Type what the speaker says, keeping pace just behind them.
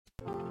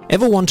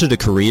Ever wanted a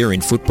career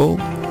in football?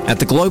 At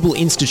the Global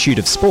Institute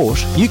of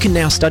Sport, you can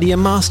now study a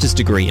master's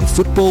degree in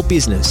football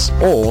business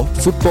or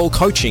football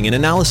coaching and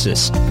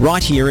analysis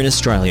right here in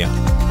Australia.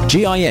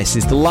 GIS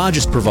is the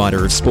largest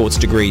provider of sports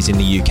degrees in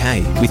the UK,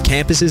 with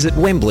campuses at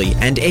Wembley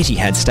and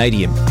Etihad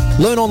Stadium.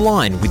 Learn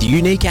online with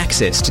unique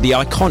access to the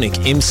iconic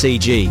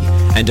MCG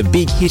and a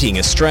big-hitting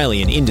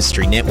Australian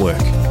industry network.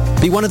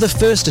 Be one of the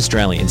first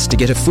Australians to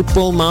get a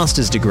football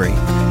master's degree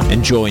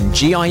and join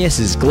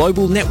GIS's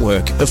global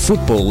network of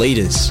football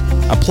leaders.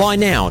 Apply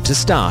now to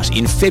start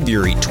in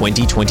February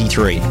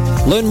 2023.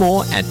 Learn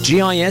more at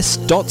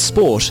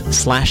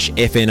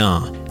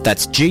gis.sport/FNR.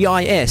 That's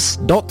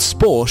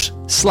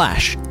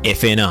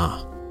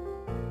gis.sport/FNR.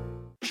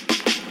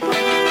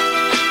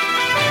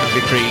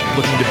 Victory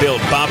looking to build.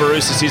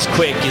 Barbarouses is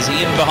quick. Is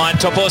he in behind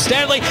Topor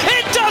Stanley?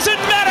 It doesn't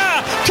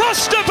matter!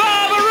 Costa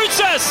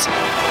Barbarouses!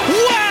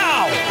 Wow!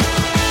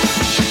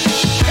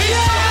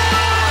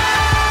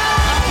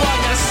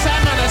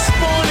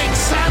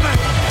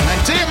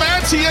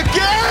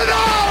 Again!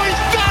 Oh,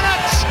 he's done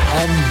it!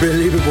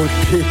 Unbelievable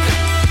kick.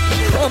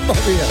 Mamma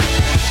mia.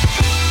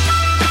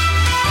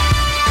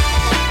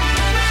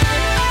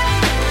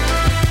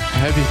 I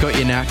hope you've got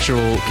your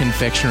natural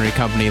confectionery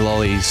company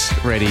lollies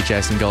ready,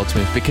 Jason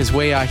Goldsmith, because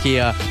we are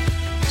here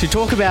to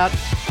talk about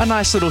a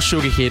nice little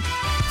sugar hit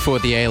for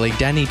the A-League.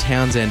 Danny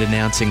Townsend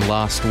announcing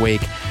last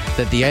week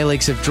that the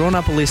A-Leagues have drawn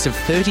up a list of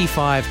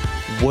 35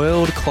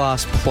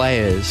 world-class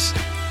players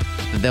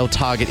that they'll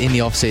target in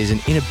the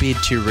off-season in a bid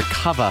to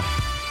recover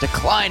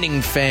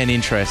declining fan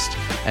interest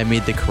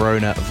amid the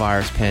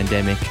coronavirus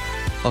pandemic.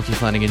 Lockie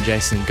Flanagan,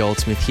 Jason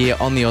Goldsmith here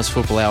on the Oz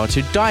Football Hour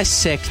to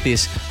dissect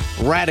this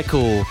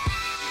radical,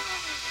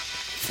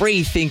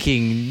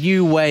 free-thinking,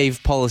 new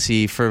wave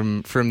policy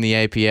from the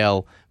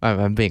APL.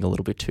 I'm being a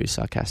little bit too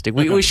sarcastic.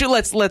 We should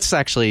let's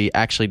actually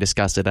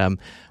discuss it.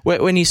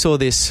 When you saw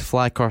this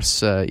fly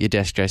across your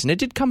desk, Jason, it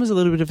did come as a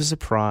little bit of a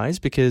surprise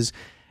because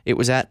it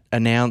was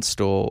announced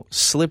or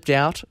slipped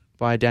out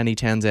by Danny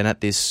Townsend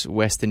at this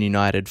Western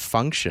United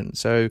function.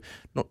 So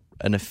not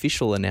an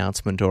official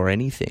announcement or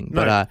anything,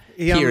 but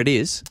here it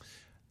is.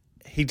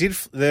 He did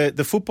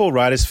the Football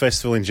Writers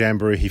Festival in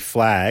Jamboree. He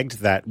flagged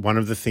that one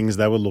of the things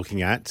they were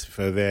looking at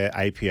for their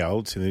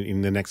APL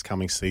in the next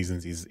coming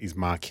seasons is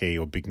marquee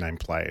or big name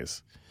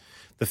players.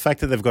 The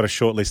fact that they've got a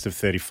short list of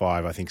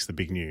 35, I think, is the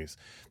big news.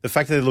 The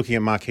fact that they're looking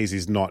at marquees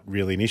is not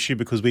really an issue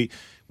because we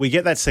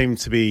get that seem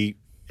to be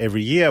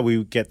every year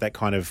we get that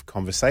kind of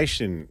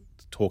conversation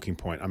talking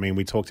point. I mean,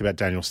 we talked about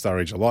Daniel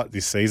Sturridge a lot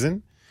this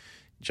season,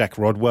 Jack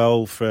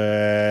Rodwell for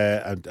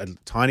a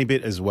tiny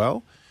bit as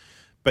well.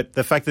 But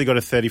the fact that they've got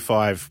a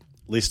 35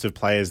 list of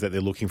players that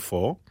they're looking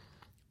for,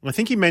 I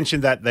think he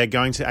mentioned that they're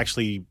going to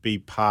actually be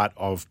part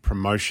of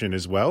promotion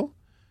as well.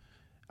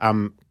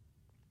 As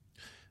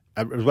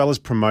well as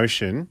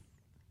promotion,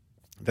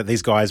 that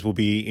these guys will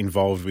be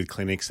involved with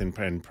clinics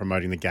and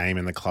promoting the game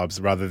and the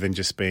clubs rather than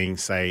just being,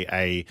 say,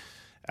 a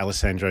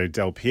Alessandro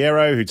Del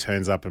Piero who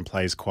turns up and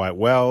plays quite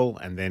well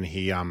and then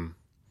he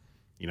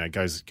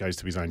goes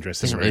to his own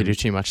dressing room. Doesn't really do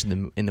too much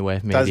in the way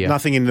of media. Does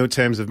nothing in the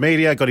terms of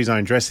media, got his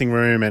own dressing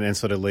room and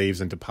sort of leaves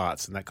and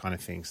departs and that kind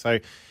of thing. So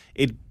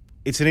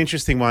it's an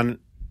interesting one.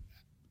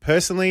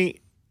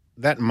 Personally,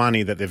 that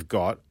money that they've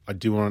got, I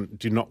do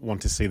not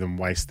want to see them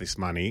waste this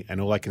money,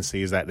 and all I can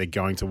see is that they're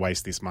going to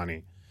waste this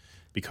money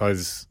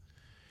because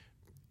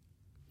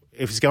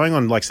if it's going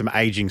on like some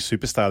aging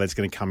superstar that's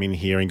going to come in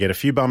here and get a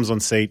few bums on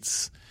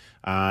seats,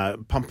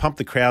 pump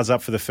the crowds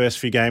up for the first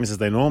few games as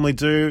they normally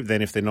do,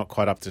 then if they're not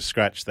quite up to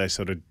scratch, they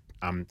sort of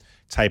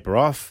taper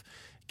off,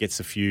 gets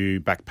a few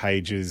back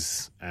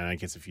pages,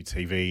 gets a few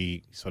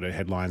TV sort of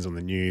headlines on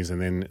the news, and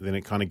then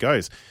it kind of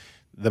goes.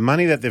 The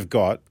money that they've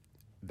got,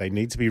 they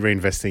need to be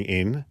reinvesting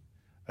in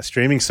a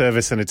streaming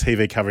service and a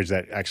TV coverage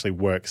that actually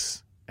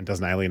works and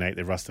doesn't alienate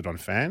their rusted-on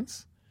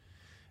fans.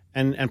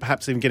 And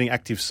perhaps even getting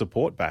active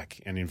support back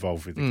and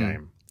involved with the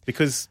game.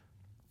 Because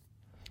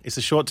it's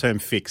a short-term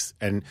fix.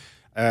 And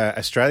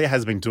Australia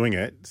has been doing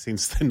it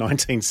since the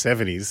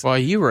 1970s. Well,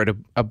 you wrote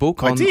a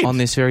book on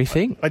this very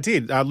thing. I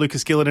did.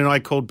 Lucas Gillett and I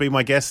called Be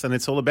My Guest, and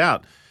it's all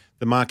about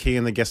the marquee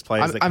and the guest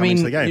players that come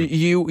into the game.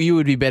 You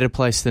would be better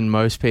placed than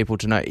most people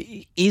to know.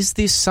 Is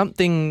this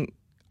something,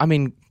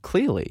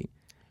 clearly,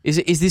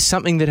 is this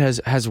something that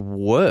has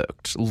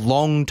worked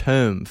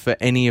long-term for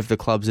any of the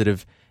clubs that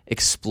have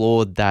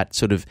explored that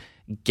sort of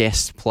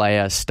guest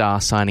player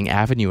star signing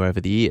avenue over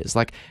the years?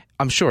 Like,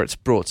 I'm sure it's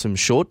brought some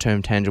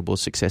short-term tangible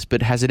success,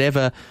 but has it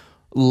ever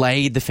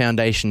laid the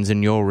foundations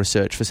in your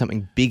research for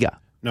something bigger?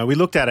 No, we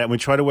looked at it and we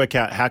tried to work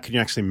out how can you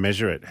actually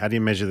measure it? How do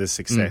you measure the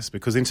success?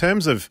 Because in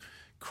terms of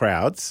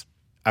crowds,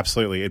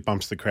 absolutely, it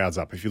bumps the crowds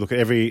up. If you look at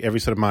every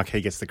sort of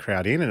marquee gets the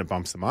crowd in and it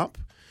bumps them up.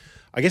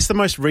 I guess the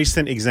most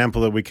recent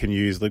example that we can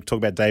use, let's talk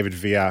about David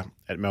Villa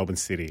at Melbourne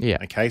City. Yeah.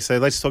 Okay, so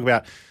let's talk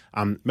about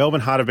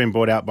Melbourne Heart have been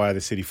bought out by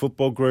the City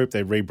Football Group.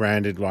 They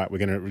rebranded, we're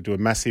going to do a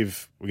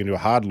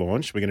hard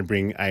launch. We're going to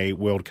bring a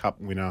World Cup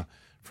winner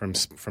from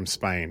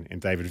Spain in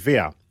David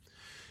Villa.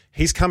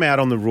 he's come out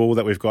on the rule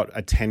that we've got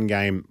a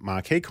 10-game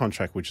marquee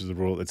contract, which is the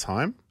rule at the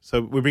time.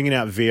 So we're bringing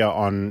out Villa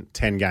on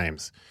 10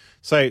 games.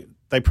 So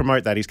they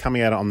promote that. He's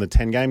coming out on the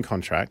 10-game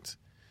contract.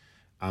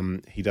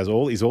 He's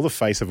all the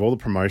face of all the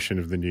promotion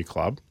of the new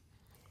club.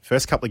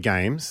 First couple of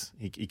games,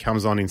 he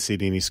comes on in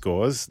Sydney and he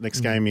scores.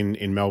 Next game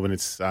in Melbourne,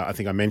 it's I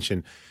think I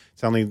mentioned,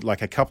 it's only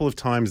like a couple of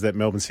times that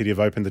Melbourne City have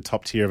opened the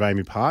top tier of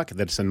Amy Park.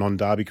 That's a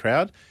non-derby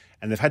crowd.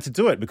 And they've had to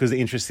do it because the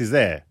interest is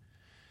there.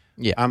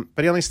 Yeah.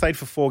 But he only stayed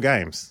for 4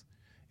 games.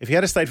 If he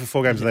had stayed for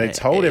 4 games and they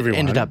told everyone... It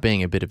ended up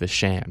being a bit of a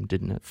sham,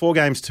 didn't it? 4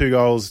 games, 2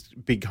 goals,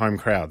 big home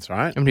crowds,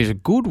 right? I mean, he was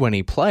good when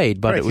he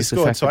played, but Correct, it was he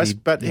the scored fact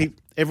twice, that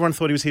everyone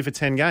thought he was here for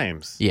 10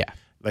 games. Yeah.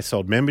 They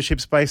sold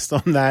memberships based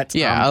on that.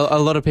 Yeah, a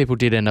lot of people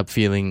did end up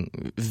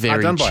feeling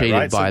very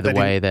cheated by the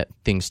way that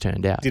things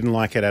turned out. Didn't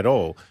like it at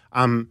all.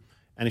 And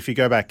if you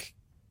go back,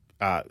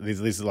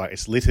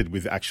 it's littered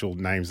with actual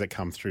names that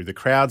come through. The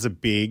crowds are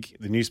big.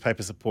 The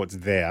newspaper support's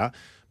there.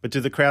 But do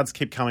the crowds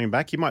keep coming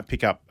back? You might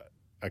pick up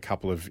a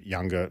couple of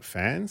younger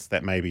fans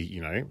that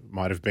maybe,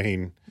 might have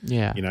been,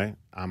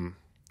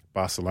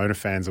 Barcelona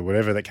fans or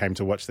whatever that came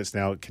to watch that's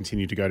now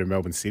continue to go to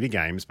Melbourne City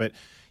games. But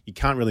you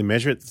can't really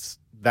measure it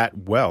that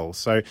well.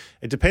 So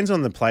it depends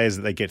on the players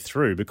that they get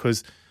through,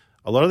 because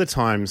a lot of the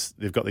times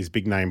they've got these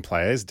big name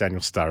players.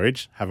 Daniel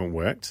Sturridge haven't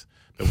worked.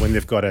 But when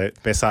they've got a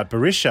Besart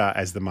Berisha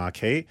as the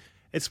marquee,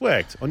 it's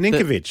worked. Or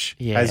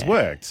Ninkovic has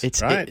worked.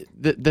 Right?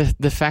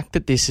 The fact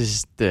that this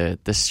is the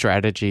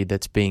strategy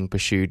that's being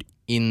pursued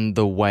in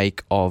the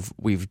wake of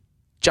we've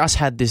just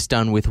had this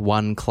done with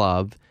one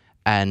club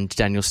and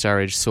Daniel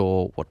Sturridge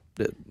saw,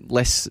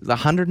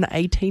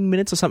 118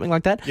 minutes or something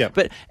like that? Yeah.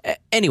 But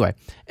anyway.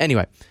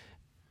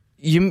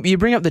 You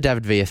bring up the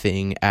David Villa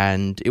thing,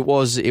 and it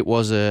was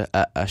a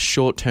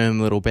short-term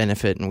little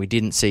benefit, and we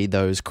didn't see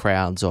those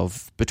crowds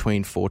of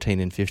between 14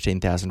 and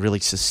 15,000 really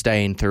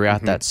sustained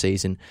throughout that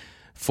season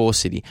for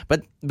City.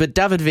 But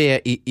David Villa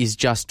is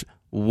just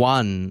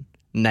one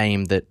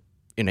name that,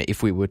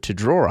 if we were to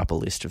draw up a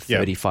list of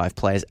 35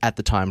 players at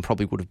the time,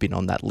 probably would have been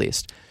on that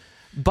list.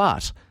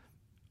 But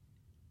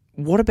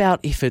what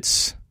about if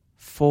it's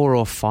 4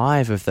 or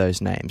 5 of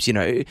those names?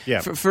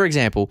 For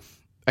example,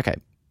 okay,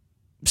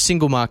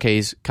 single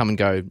marquees come and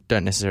go,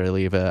 don't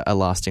necessarily have a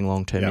lasting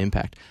long-term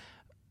impact.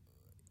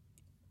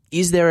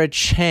 Is there a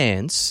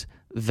chance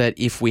that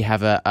if we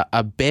have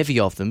a bevy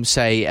of them,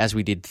 say as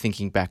we did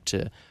thinking back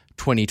to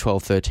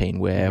 2012-13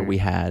 where we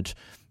had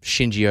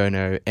Shinji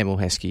Ono, Emil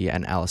Heskey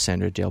and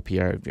Alessandro Del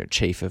Piero,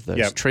 chief of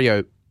those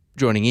trio,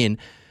 joining in,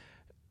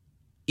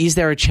 is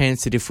there a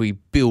chance that if we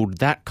build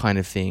that kind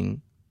of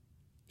thing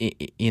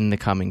in the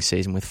coming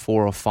season with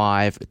 4 or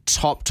 5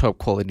 top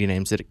quality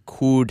names that it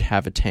could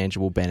have a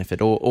tangible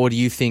benefit? Or do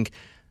you think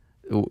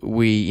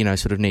we,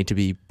 sort of need to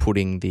be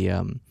putting the,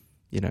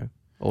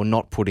 or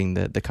not putting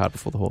the cart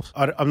before the horse?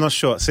 I'm not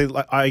sure. See,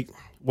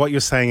 what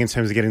you're saying in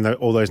terms of getting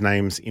all those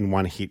names in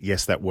one hit,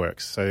 yes, that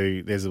works.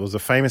 So there was a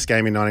famous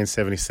game in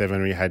 1977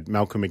 where you had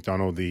Malcolm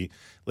McDonald, the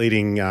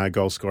leading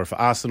goal scorer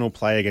for Arsenal,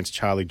 play against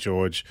Charlie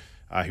George,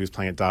 who was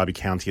playing at Derby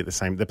County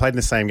They played in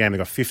the same game. They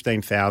got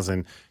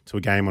 15,000 to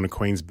a game on a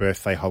Queen's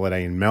birthday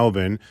holiday in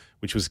Melbourne,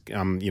 which was,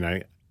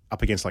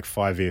 up against like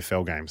 5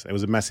 VFL games. It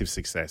was a massive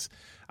success.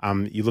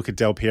 You look at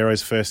Del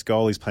Piero's first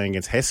goal, he's playing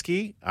against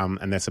Heskey,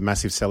 and that's a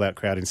massive sellout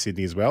crowd in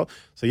Sydney as well.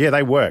 So yeah,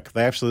 they work.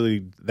 They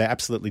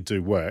absolutely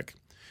do work.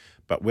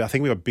 But I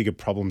think we've got bigger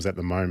problems at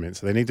the moment.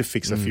 So they need to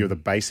fix a few of the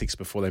basics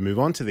before they move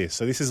on to this.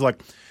 So this is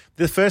like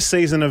the first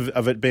season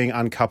of it being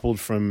uncoupled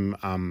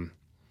from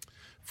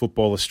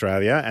Football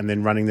Australia and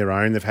then running their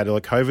own. They've had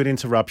COVID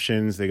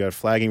interruptions. They've got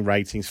flagging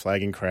ratings,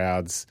 flagging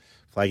crowds,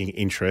 flagging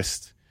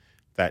interest.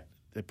 That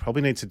they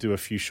probably need to do a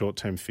few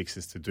short-term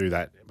fixes to do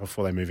that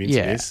before they move into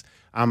this.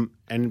 But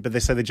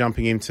they say they're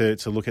jumping in to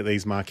look at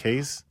these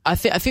marquees. I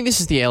think this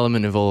is the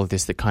element of all of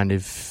this that kind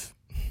of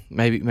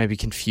maybe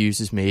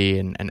confuses me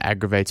and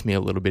aggravates me a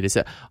little bit. Is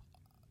that,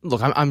 look,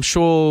 I'm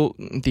sure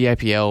the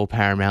APL,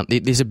 Paramount,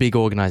 these are big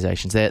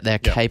organisations. They're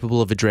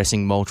capable of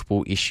addressing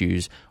multiple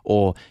issues,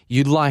 or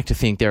you'd like to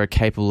think they're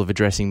capable of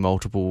addressing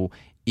multiple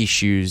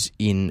issues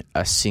in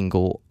a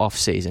single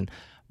off-season.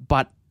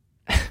 But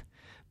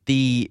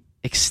the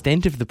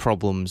extent of the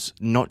problems,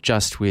 not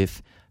just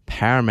with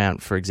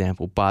Paramount, for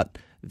example, but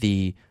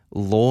the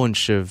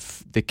launch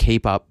of the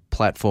Keep Up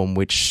platform,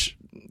 which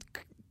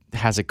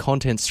has a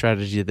content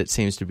strategy that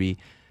seems to be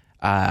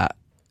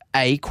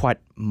A, quite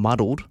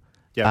muddled,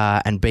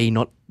 and B,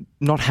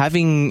 not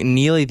having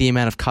nearly the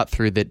amount of cut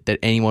through that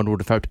anyone would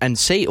have hoped, and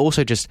C,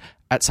 also just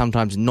at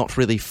sometimes not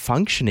really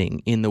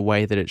functioning in the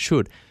way that it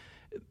should.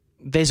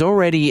 There's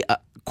already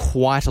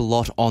quite a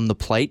lot on the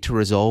plate to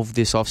resolve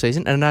this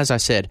off-season, and as I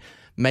said,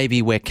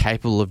 maybe we're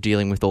capable of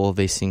dealing with all of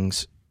these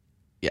things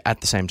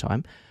at the same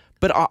time.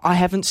 But I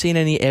haven't seen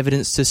any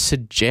evidence to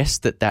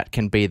suggest that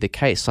can be the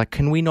case. Like,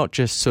 can we not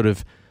just sort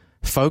of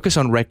focus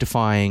on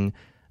rectifying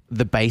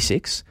the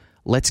basics?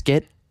 Let's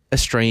get a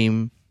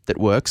stream that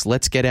works.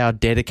 Let's get our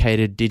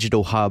dedicated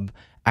digital hub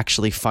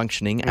actually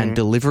functioning and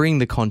delivering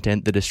the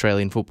content that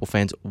Australian football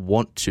fans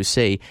want to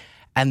see.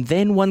 And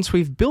then once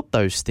we've built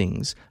those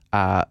things,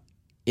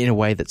 in a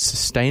way that's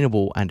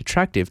sustainable and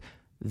attractive,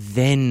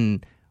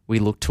 then we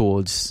look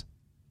towards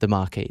the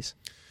marquees.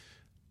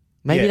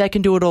 Maybe they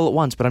can do it all at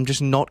once, but I'm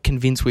just not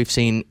convinced we've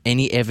seen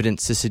any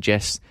evidence to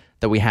suggest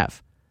that we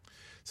have.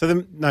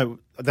 So no,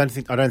 I don't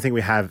think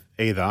we have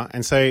either.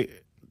 And so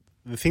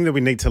the thing that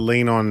we need to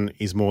lean on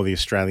is more the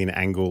Australian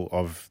angle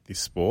of this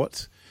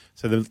sport.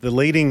 So the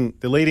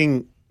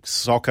leading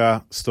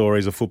soccer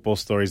stories or football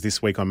stories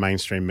this week on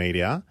mainstream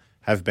media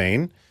have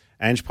been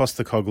Ange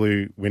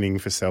Postecoglou winning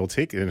for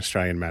Celtic, an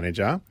Australian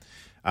manager.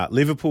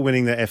 Liverpool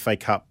winning the FA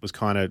Cup was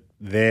kind of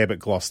there but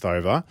glossed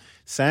over.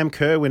 Sam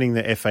Kerr winning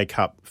the FA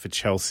Cup for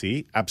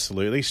Chelsea,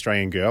 absolutely.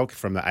 Australian girl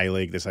from the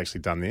A-League that's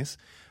actually done this.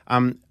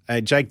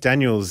 Jake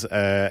Daniels,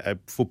 a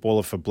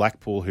footballer for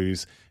Blackpool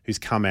who's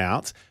come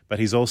out, but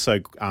he's also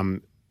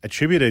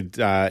attributed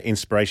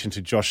inspiration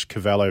to Josh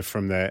Cavallo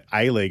from the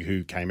A-League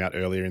who came out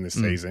earlier in the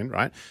season,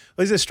 right?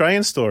 Well, these are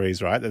Australian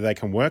stories, right, that they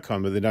can work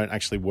on, but they don't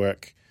actually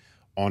work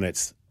on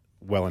it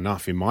well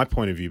enough, in my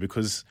point of view,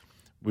 because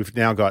we've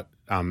now got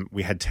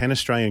we had 10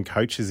 Australian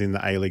coaches in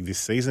the A-League this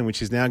season,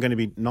 which is now going to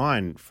be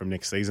 9 from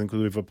next season because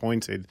we've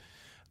appointed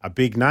a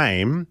big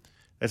name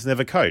that's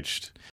never coached.